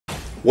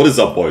What is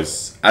up,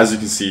 boys? As you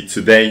can see,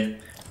 today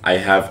I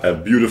have a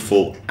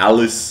beautiful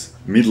Alice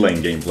mid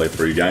lane gameplay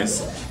for you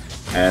guys.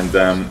 And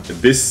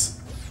this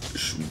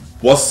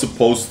was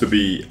supposed to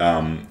be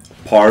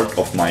part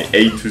of my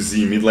A to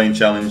Z mid lane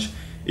challenge.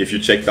 If you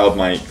checked out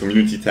my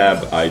community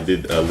tab, I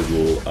did a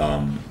little...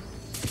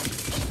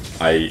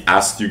 I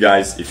asked you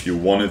guys if you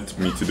wanted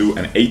me to do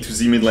an A to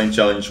Z mid lane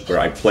challenge where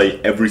I play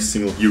every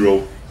single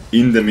hero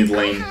in the mid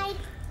lane.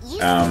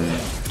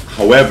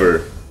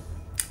 However,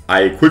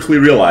 I quickly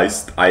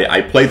realized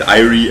I played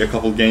Irie a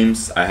couple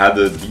games. I had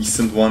a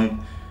decent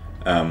one,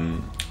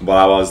 but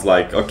I was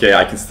like, okay,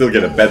 I can still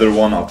get a better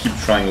one. I'll keep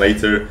trying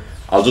later.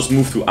 I'll just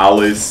move to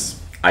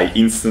Alice.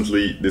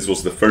 This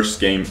was the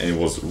first game and it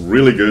was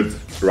really good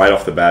right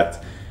off the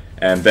bat.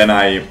 And then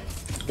I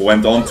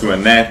went on to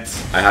Annette.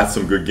 I had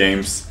some good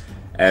games,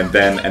 and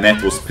then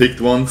Annette was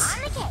picked once.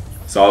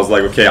 So I was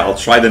like, okay, I'll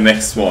try the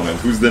next one. And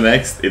who's the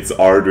next? It's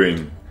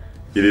Arduin.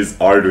 It is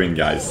Arduin,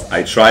 guys.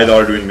 I tried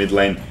Arduin mid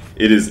lane.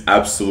 It is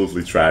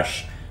absolutely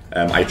trash.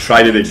 I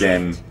tried it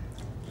again.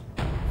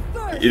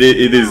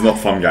 It is not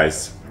fun,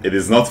 guys. It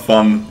is not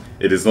fun.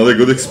 It is not a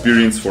good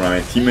experience for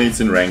my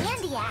teammates in ranked.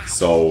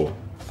 So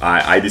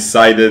I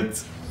decided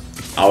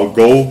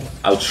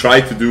I'll try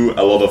to do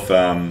a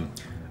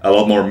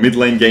lot more mid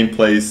lane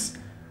gameplays,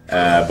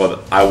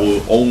 but I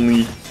will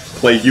only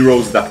play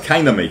heroes that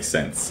kind of make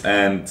sense.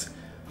 And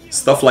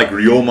stuff like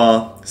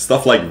Ryoma,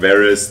 stuff like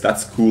Varus,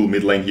 that's cool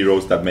mid lane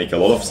heroes that make a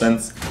lot of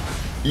sense.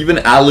 Even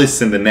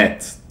Alice and the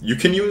net, you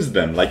can use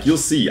them. Like, you'll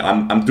see,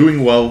 I'm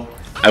doing well.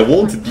 I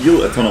won't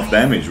deal a ton of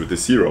damage with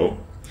this hero,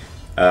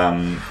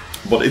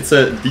 but it's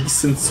a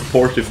decent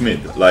supportive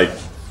mid. Like,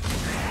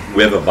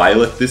 we have a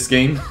Violet this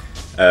game.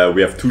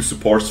 We have 2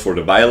 supports for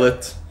the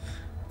Violet.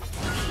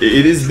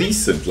 It is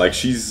decent. Like,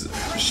 she's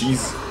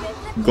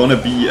gonna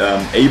be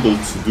able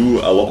to do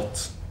a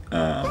lot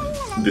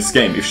this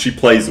game if she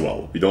plays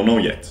well. We don't know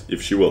yet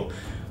if she will,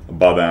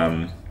 but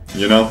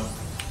you know.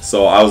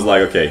 So I was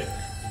like, okay,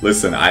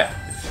 listen, I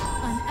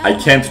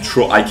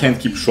can't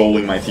keep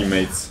trolling my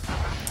teammates.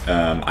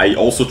 I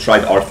also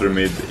tried Arthur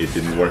mid. It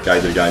didn't work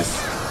either, guys.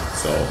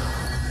 So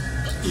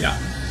yeah,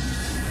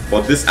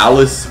 but this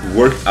Alice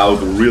worked out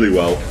really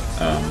well.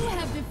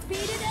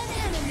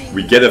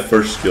 We get a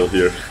first kill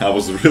here. I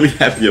was really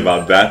happy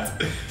about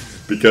that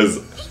because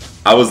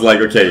I was like,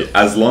 okay,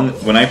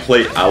 when I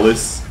play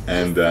Alice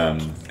and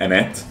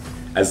Annette,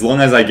 as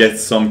long as I get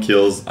some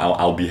kills,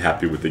 I'll be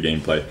happy with the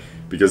gameplay.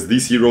 Because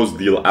these heroes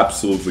deal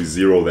absolutely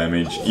 0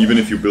 damage. Even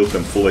if you build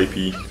them full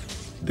AP,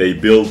 they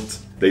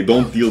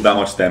don't deal that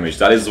much damage.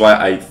 That is why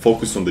I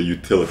focus on the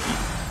utility.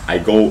 I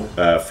go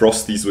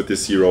Frosties with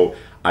this hero.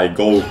 I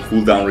go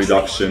cooldown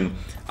reduction.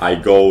 I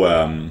go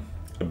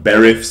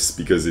Barifs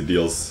because it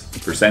deals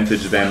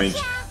percentage damage.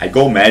 I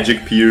go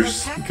Magic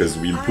Pierce because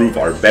we improve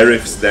our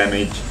Barifs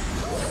damage.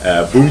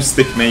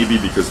 Boomstick maybe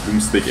because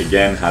Boomstick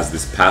again has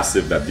this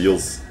passive that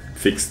deals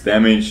fixed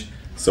damage.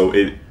 So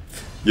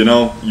you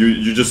know,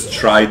 you just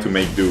try to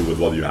make do with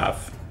what you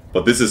have.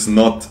 But this is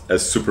not a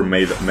super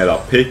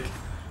meta pick.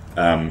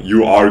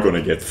 You are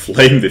gonna get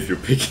flamed if you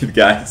pick it,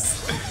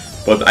 guys.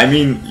 But I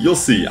mean, you'll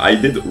see. I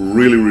did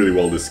really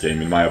well this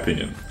game, in my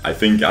opinion. I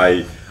think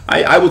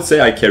I would say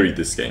I carried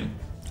this game.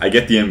 I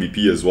get the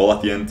MVP as well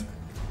at the end.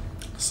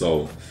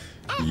 So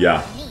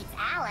yeah.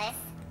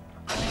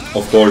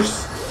 Of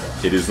course,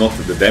 it is not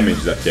the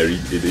damage that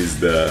carried.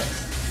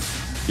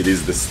 It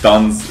is the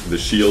stuns, the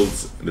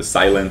shields, the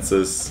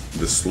silences,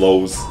 the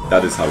slows.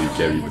 That is how you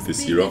carry with this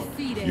hero.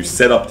 You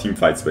set up team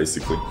fights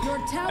basically.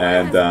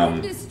 And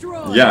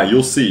yeah,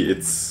 you'll see.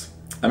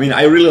 I mean,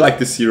 I really like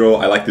this hero.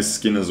 I like this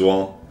skin as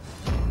well.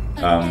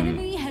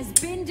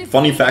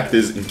 Funny fact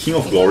is, in King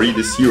of Glory,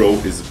 this hero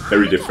is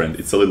very different.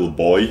 It's a little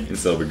boy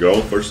instead of a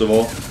girl, first of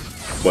all.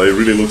 But it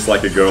really looks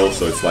like a girl,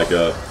 so it's like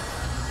a...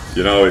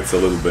 You know, it's a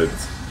little bit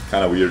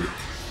kind of weird.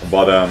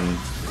 But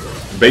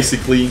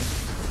basically,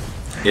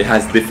 it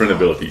has different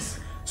abilities.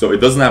 So it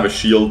doesn't have a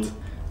shield.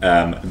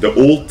 The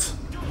ult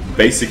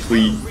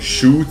basically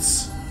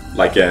shoots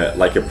like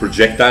a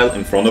projectile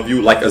in front of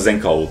you, like a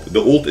Zenka ult.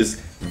 The ult is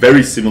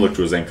very similar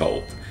to a Zenka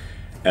ult.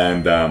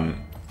 And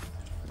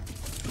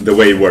the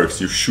way it works,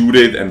 you shoot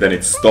it and then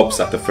it stops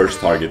at the first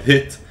target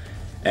hit.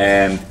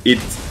 And it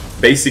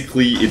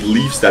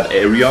leaves that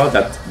area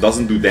that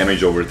doesn't do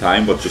damage over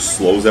time, but just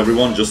slows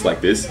everyone, just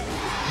like this.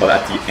 But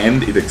at the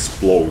end, it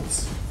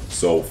explodes.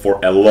 So for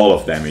a lot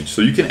of damage.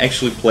 So you can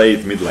actually play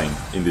it mid lane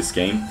in this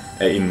game,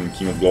 in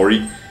King of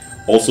Glory.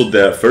 Also,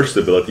 the first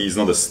ability is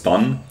not a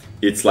stun.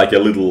 It's like a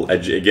little,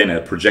 again,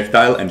 a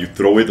projectile, and you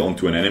throw it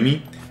onto an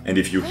enemy. And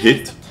if you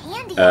hit,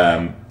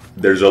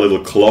 there's a little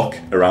clock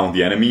around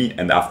the enemy,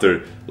 and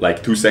after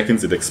like 2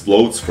 seconds it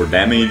explodes for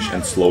damage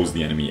and slows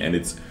the enemy. And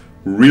it's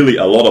really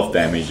a lot of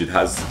damage. It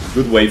has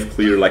good wave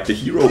clear. Like, the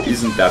hero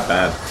isn't that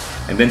bad.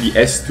 And then the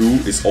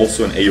S2 is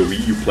also an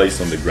AoE you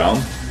place on the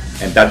ground.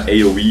 And that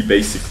AoE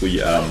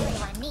basically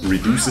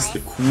reduces the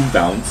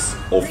cooldowns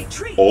of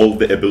all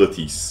the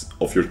abilities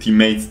of your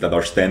teammates that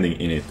are standing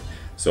in it.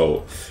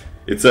 So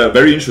it's a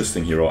very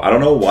interesting hero. I don't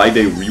know why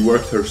they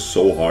reworked her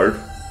so hard.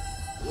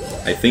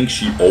 I think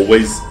she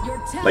always,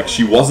 like,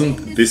 she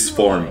wasn't this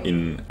form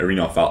in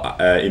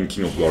in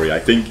King of Glory. I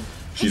think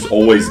she's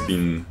always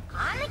been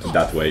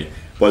that way.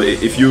 But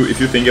if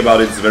you think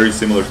about it, it's very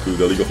similar to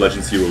the League of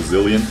Legends hero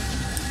Zillion.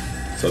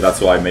 So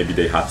that's why maybe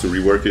they had to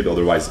rework it.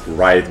 Otherwise,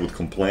 Riot would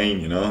complain,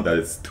 you know, that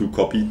it's too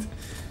copied.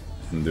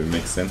 And it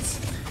makes sense.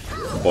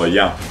 But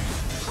yeah,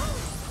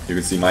 you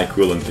can see my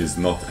Quillen is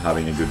not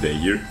having a good day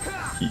here.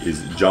 He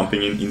is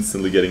jumping in,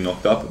 instantly getting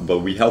knocked up, but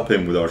we help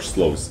him with our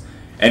slows.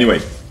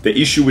 Anyway, the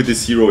issue with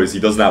this hero is he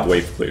doesn't have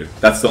wave clear.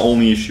 That's the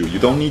only issue. You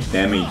don't need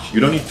damage. You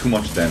don't need too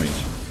much damage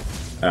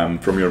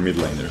from your mid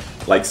laner.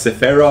 Like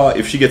Sephara,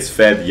 if she gets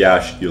fed, yeah,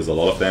 she deals a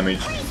lot of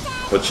damage,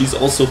 but she's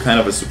also kind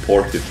of a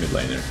supportive mid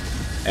laner.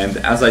 And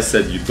as I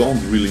said, you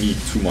don't really need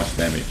too much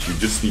damage. You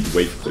just need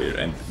wave clear,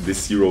 and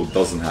this hero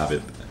doesn't have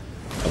it.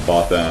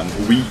 But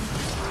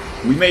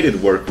we made it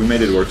work. We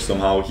made it work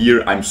somehow.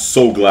 Here, I'm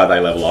so glad I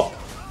level up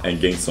and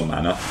gain some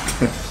mana.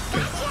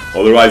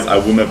 Otherwise, I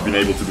wouldn't have been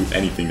able to do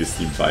anything this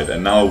team fight.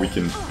 And now we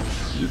can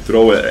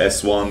throw a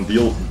S1,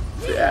 deal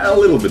a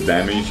little bit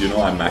damage, you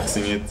know, I'm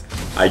maxing it.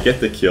 I get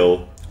the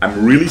kill.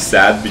 I'm really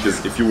sad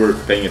because if you were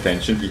paying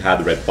attention, he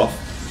had red buff,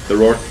 the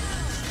Rourke,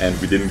 and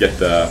we didn't get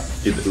the...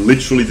 It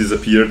literally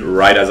disappeared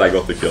right as I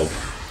got the kill.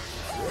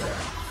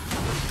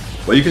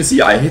 But you can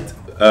see I hit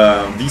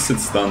decent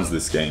stuns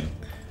this game.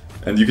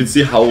 And you can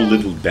see how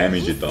little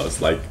damage it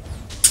does, like...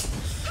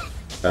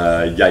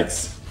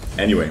 yikes.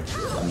 Anyway,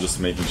 I'm just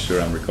making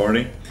sure I'm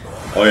recording.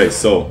 Okay,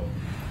 so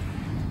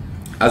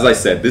as I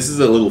said, this is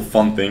a little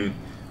fun thing.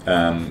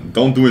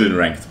 Don't do it in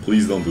ranked.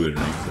 Please don't do it in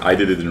ranked. I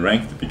did it in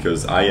ranked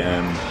because I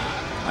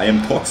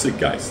am toxic,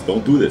 guys.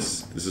 Don't do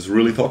this. This is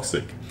really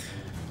toxic.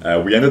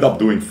 We ended up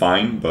doing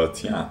fine,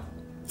 but yeah,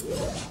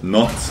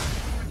 not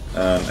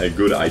a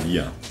good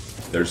idea.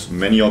 There's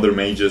many other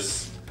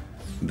mages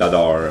that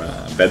are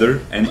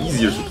better and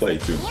easier to play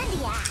too.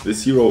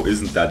 This hero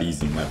isn't that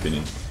easy in my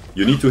opinion.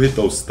 You need to hit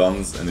those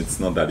stuns and it's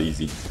not that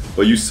easy.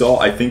 But you saw,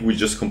 I think we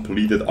just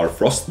completed our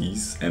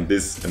Frosties and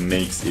this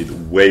makes it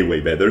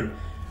way better.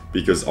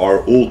 Because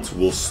our ult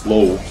will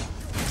slow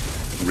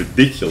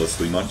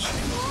ridiculously much.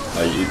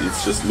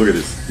 It's just, look at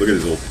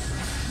this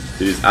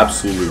ult. It is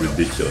absolutely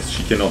ridiculous.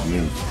 She cannot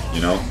move,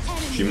 you know?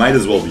 She might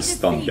as well be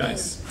stunned,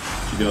 guys.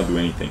 She cannot do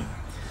anything.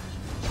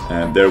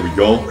 And there we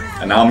go.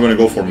 And now I'm gonna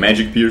go for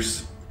Magic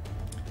Pierce.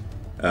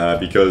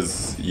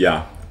 Because,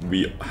 yeah,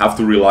 we have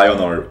to rely on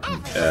our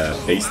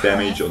base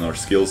damage, on our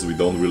skills. We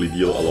don't really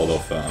deal a lot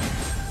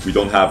of... we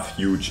don't have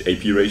huge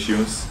AP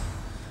ratios.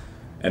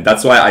 And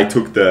that's why I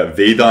took the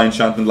Veda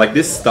enchantment. Like,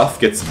 this stuff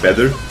gets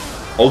better.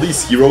 All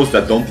these heroes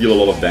that don't deal a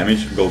lot of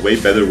damage go way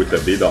better with the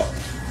Veda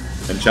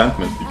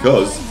enchantment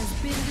because...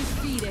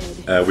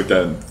 with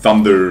the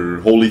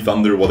Thunder, Holy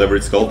Thunder, whatever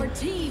it's called.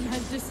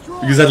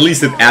 Because at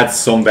least it adds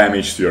some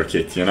damage to your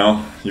kit, you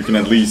know? You can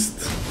at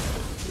least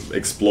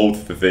explode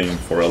the thing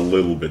for a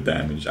little bit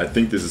damage. I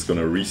think this is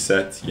gonna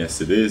reset.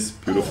 Yes, it is.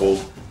 Beautiful.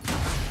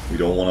 We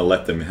don't want to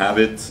let them have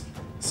it.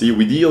 See,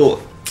 we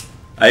deal...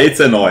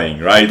 It's annoying,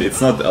 right? It's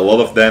not a lot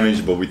of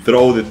damage, but we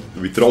throw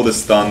the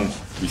stun,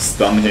 we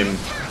stun him,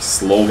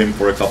 slow him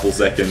for a couple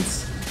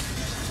seconds.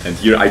 And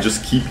here I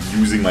just keep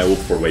using my ult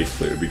for wave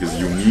clear, because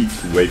you need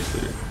to wave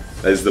clear.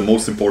 That is the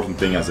most important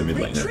thing as a mid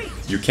laner.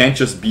 You can't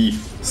just be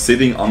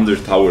sitting under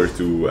tower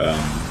to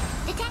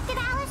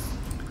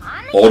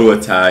auto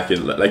attack,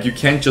 and like you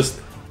can't just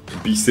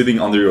be sitting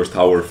under your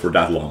tower for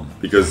that long.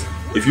 Because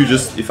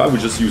if I would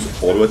just use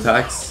auto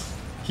attacks,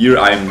 here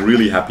I am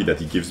really happy that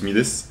he gives me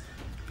this.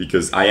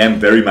 Because I am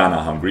very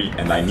mana hungry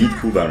and I need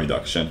cooldown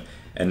reduction.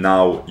 And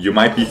now you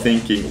might be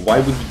thinking, why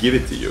would he give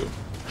it to you?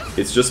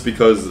 It's just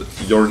because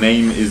your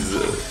name is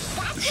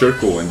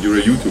shurkou and you're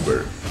a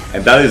YouTuber.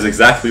 And that is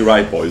exactly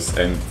right, boys.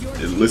 And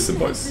listen,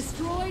 boys,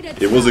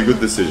 it was a good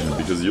decision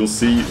because you'll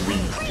see we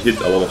hit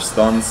a lot of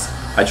stuns.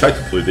 I tried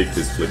to predict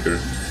his flicker,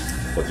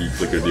 but he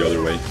flickered the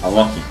other way.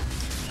 Unlucky.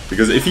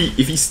 Because if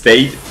he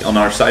stayed on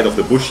our side of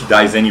the bush, he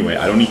dies anyway.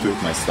 I don't need to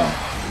hit my stun.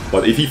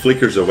 But if he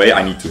flickers away,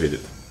 I need to hit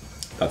it.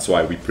 That's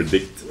why we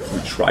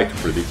try to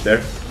predict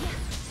there.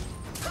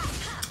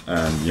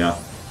 And yeah.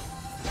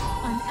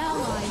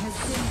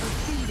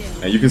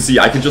 And you can see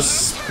I can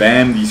just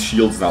spam these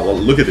shields now. Well,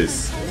 look at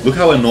this. Look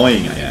how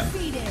annoying I am.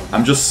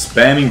 I'm just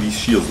spamming these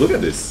shields. Look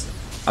at this.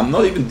 I'm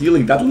not even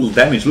dealing that little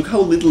damage. Look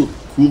how little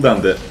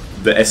cooldown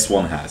the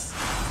S1 has.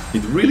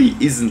 It really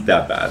isn't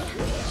that bad.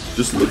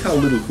 Just look how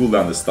little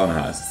cooldown the stun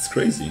has. It's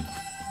crazy.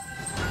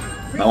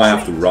 Now I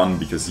have to run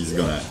because he's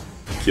gonna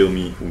kill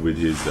me with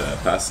his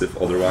passive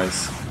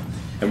otherwise.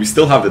 And we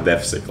still have the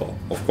Death Sickle.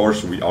 Of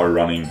course we are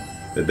running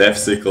the Death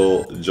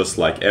Sickle just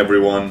like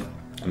everyone.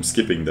 I'm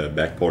skipping the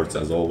backports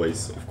as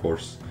always, of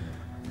course.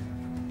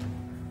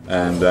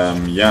 And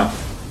yeah.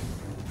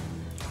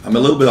 I'm a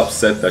little bit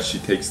upset that she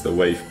takes the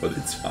wave, but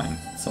it's fine.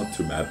 It's not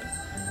too bad.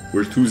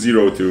 We're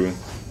 2-0-2.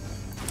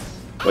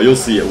 But you'll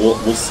see,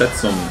 we'll set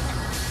some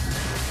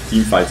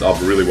team fights up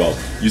really well.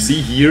 You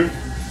see here,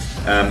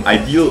 I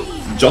deal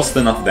just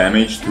enough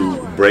damage to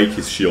break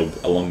his shield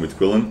along with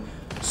Quillen.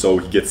 So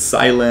he gets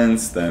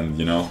silenced and,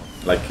 you know,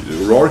 Like,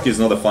 Rourke is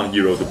not a fun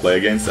hero to play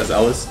against as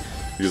Alice,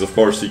 because of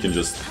course he can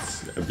just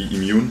be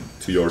immune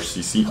to your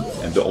CC,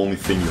 and the only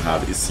thing you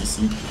have is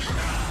CC.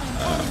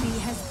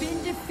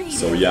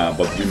 So yeah,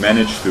 but we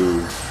managed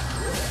to...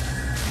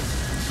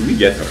 Did we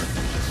get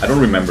her? I don't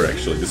remember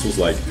actually, this was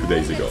like 2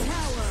 days ago.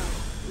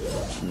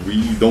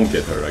 We don't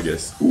get her, I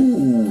guess.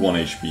 Ooh, 1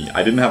 HP.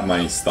 I didn't have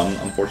my stun,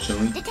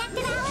 unfortunately.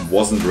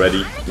 Wasn't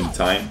ready in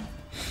time.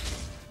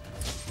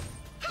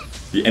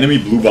 The enemy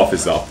blue buff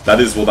is up. That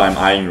is what I'm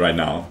eyeing right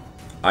now.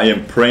 I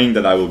am praying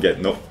that I will get...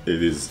 No,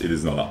 it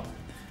is not up.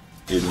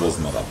 It was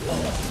not up.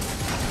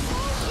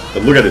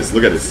 But look at this,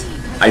 look at this.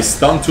 I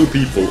stunned 2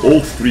 people,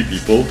 ult 3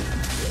 people.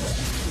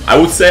 I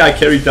would say I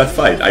carried that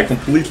fight. I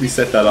completely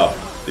set that up.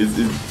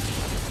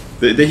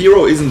 The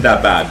hero isn't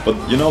that bad,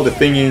 but you know, the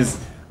thing is,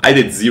 I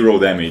did 0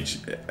 damage.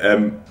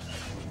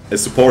 A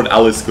support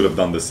Alice could have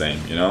done the same,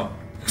 you know?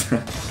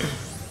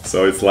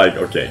 So it's like,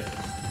 okay.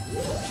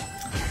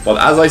 But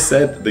as I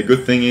said, the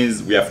good thing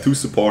is we have 2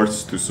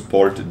 supports to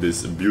support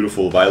this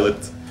beautiful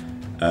Violet.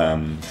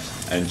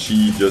 And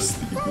she just,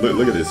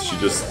 look at this,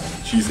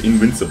 she's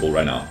invincible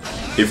right now.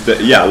 If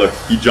the, yeah, look,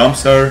 he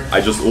jumps her,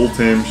 I just ult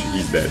him,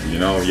 he's dead, you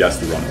know, he has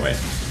to run away.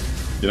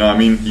 You know, I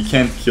mean, he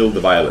can't kill the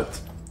Violet.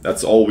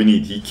 That's all we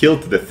need. He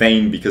killed the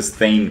Thane because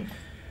Thane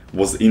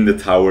was in the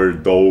tower,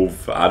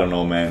 dove, I don't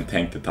know, man,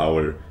 tanked the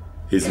tower.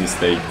 His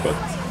mistake, but,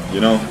 you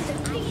know,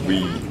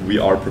 we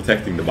are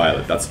protecting the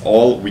Violet. That's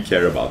all we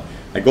care about.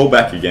 I go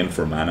back again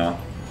for mana.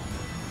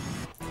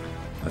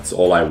 That's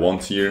all I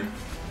want here.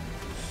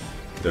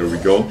 There we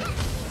go.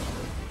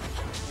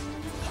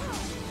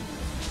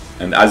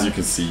 And as you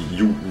can see,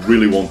 you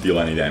really won't deal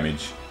any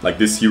damage. Like,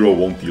 this hero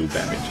won't deal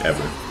damage,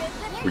 ever.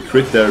 We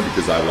crit there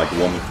because I like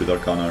won the crit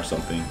Arcana or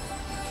something.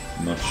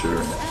 I'm not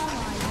sure.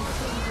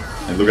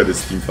 And look at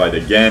this team fight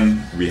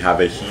again. We have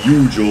a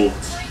huge ult,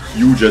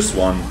 hugest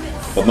one.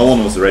 But no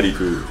one was ready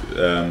to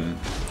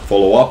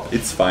follow up.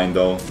 It's fine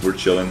though, we're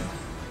chilling.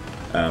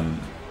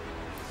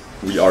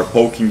 We are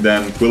poking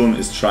them. Quillen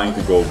is trying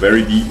to go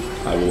very deep.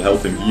 I will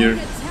help him here.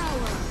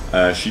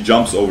 She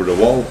jumps over the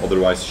wall,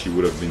 otherwise she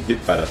would have been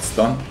hit by that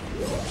stun.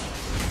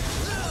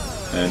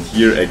 And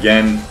here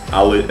again,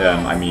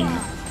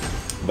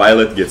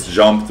 Violet gets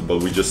jumped,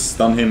 but we just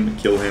stun him,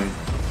 kill him.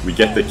 We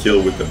get the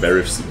kill with the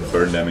very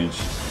burn damage.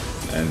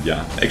 And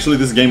yeah, actually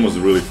this game was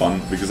really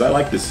fun, because I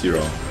like this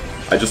hero.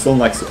 I just don't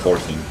like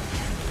supporting.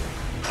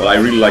 But I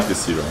really like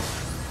this hero.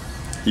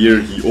 Here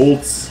he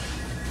ults,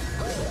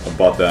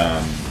 but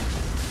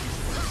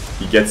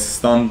he gets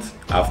stunned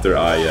after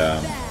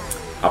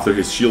after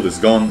his shield is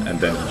gone, and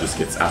then he just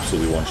gets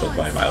absolutely one-shot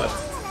by Violet.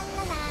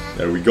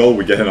 There we go,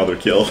 we get another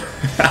kill.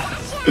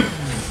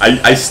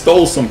 I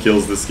stole some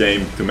kills this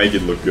game to make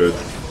it look good.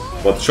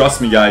 But trust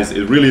me guys,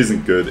 it really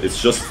isn't good,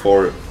 it's just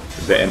for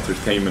the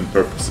entertainment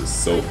purposes.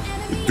 So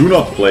do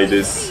not play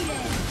this.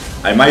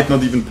 I might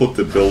not even put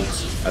the build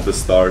at the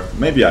start,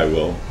 maybe I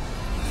will.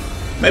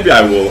 Maybe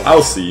I will,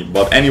 I'll see.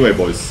 But anyway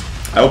boys,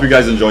 I hope you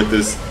guys enjoyed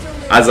this.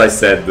 As I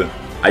said,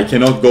 I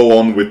cannot go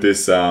on with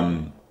this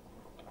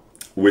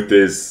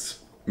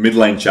mid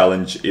lane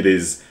challenge. It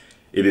is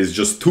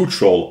just too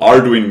troll.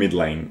 Arduin mid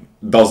lane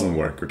doesn't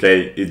work,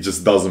 okay? It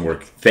just doesn't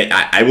work.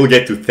 I will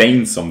get to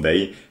Thane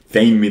someday.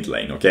 Thane mid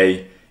lane,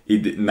 okay?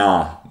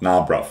 Nah,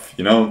 bruv,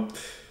 you know?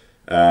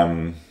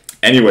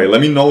 Anyway,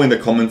 let me know in the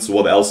comments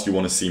what else you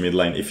want to see mid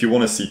lane. If you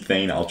want to see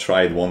Thane, I'll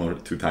try it 1 or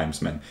 2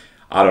 times, man.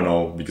 I don't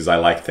know, because I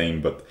like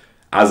Thane, but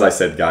as I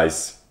said,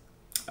 guys,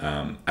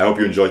 I hope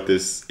you enjoyed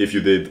this. If you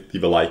did,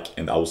 leave a like,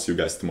 and I will see you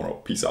guys tomorrow.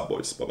 Peace out,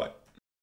 boys. Bye-bye.